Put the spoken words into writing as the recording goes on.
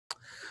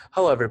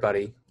Hello,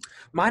 everybody.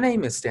 My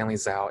name is Stanley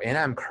Zhao, and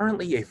I'm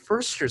currently a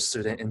first-year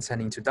student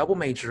intending to double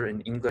major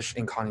in English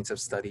and Cognitive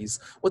Studies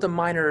with a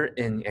minor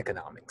in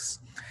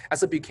Economics.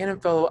 As a Buchanan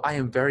Fellow, I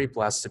am very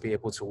blessed to be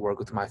able to work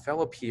with my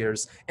fellow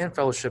peers and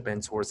fellowship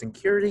mentors in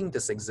curating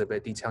this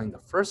exhibit detailing the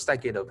first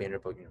decade of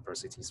Vanderbilt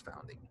University's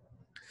founding.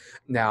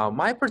 Now,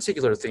 my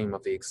particular theme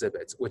of the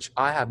exhibit, which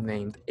I have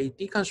named A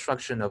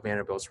Deconstruction of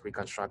Vanderbilt's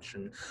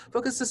Reconstruction,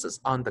 focuses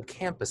on the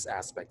campus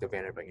aspect of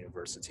Vanderbilt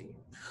University.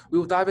 We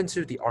will dive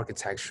into the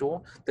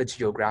architectural, the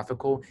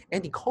geographical,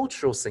 and the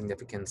cultural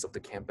significance of the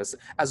campus,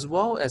 as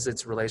well as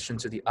its relation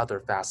to the other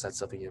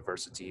facets of the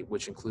university,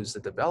 which includes the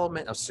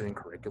development of student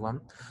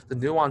curriculum, the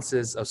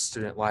nuances of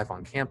student life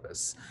on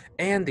campus,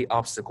 and the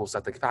obstacles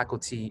that the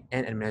faculty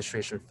and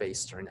administration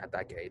faced during that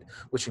decade,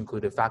 which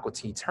included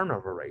faculty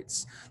turnover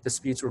rates,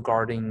 disputes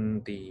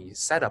regarding the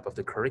setup of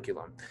the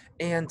curriculum,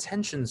 and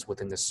tensions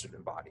within the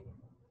student body.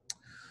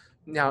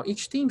 Now,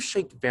 each theme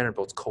shaped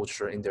Vanderbilt's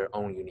culture in their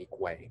own unique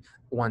way,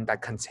 one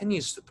that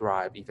continues to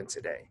thrive even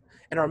today.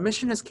 And our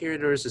mission as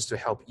curators is to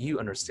help you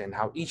understand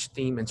how each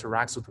theme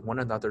interacts with one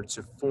another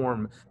to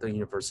form the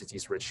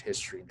university's rich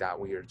history that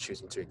we are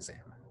choosing to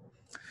examine.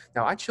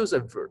 Now, I chose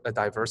a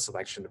diverse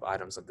selection of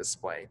items on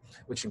display,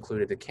 which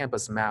included the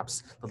campus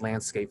maps, the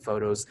landscape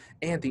photos,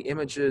 and the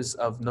images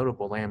of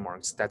notable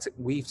landmarks that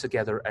weave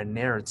together a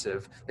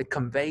narrative that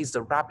conveys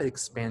the rapid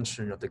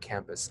expansion of the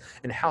campus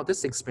and how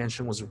this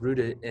expansion was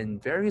rooted in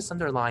various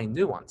underlying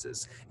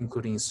nuances,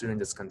 including student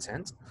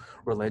discontent,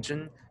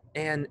 religion,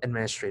 and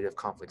administrative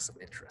conflicts of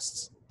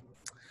interests.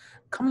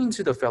 Coming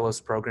to the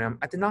Fellows program,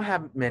 I did not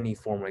have many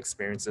formal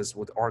experiences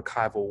with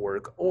archival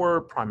work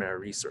or primary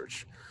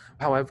research.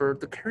 However,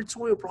 the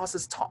curatorial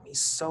process taught me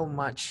so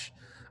much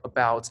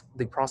about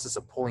the process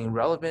of pulling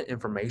relevant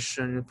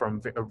information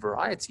from a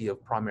variety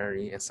of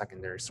primary and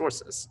secondary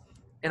sources,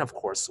 and of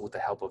course, with the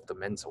help of the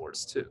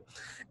mentors too,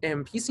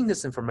 and piecing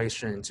this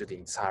information into the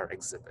entire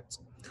exhibit.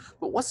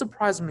 But what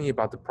surprised me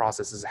about the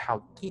process is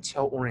how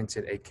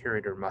detail-oriented a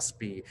curator must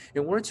be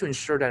in order to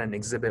ensure that an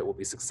exhibit will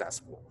be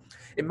successful.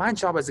 And my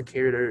job as a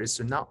curator is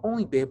to not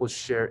only be able to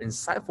share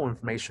insightful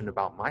information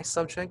about my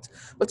subject,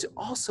 but to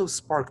also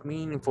spark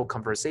meaningful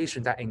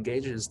conversation that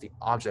engages the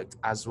object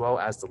as well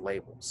as the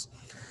labels.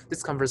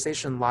 This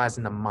conversation lies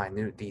in the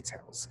minute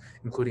details,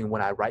 including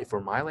when I write for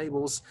my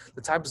labels,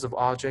 the types of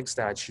objects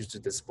that I choose to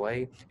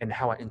display, and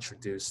how I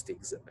introduce the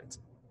exhibit.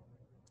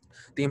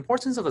 The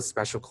importance of a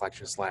special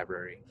collections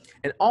library,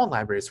 and all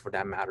libraries for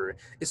that matter,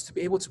 is to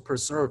be able to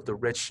preserve the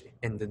rich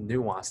and the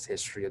nuanced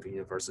history of the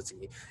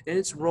university and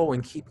its role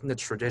in keeping the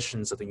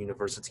traditions of the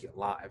university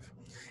alive.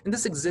 And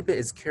this exhibit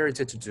is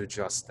curated to do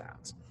just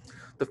that.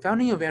 The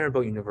founding of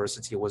Vanderbilt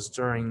University was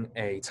during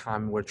a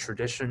time where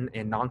tradition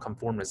and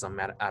nonconformism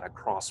met at a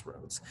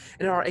crossroads,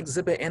 and our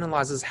exhibit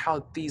analyzes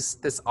how this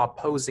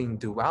opposing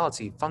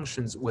duality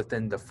functions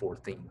within the four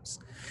themes.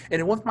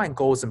 And one of my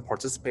goals in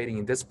participating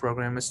in this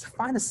program is to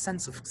find a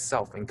sense of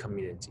self and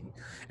community,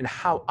 and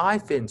how I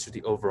fit into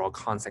the overall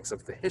context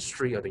of the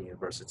history of the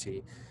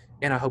university.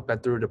 And I hope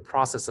that through the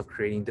process of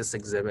creating this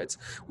exhibit,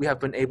 we have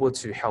been able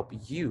to help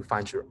you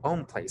find your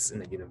own place in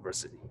the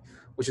university,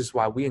 which is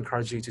why we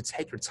encourage you to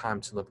take your time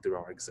to look through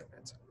our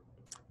exhibit.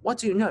 What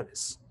do you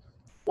notice?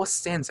 What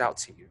stands out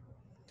to you?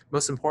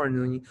 Most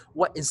importantly,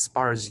 what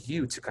inspires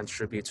you to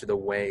contribute to the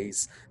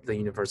ways the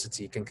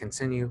university can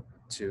continue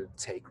to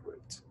take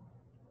root?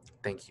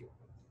 Thank you.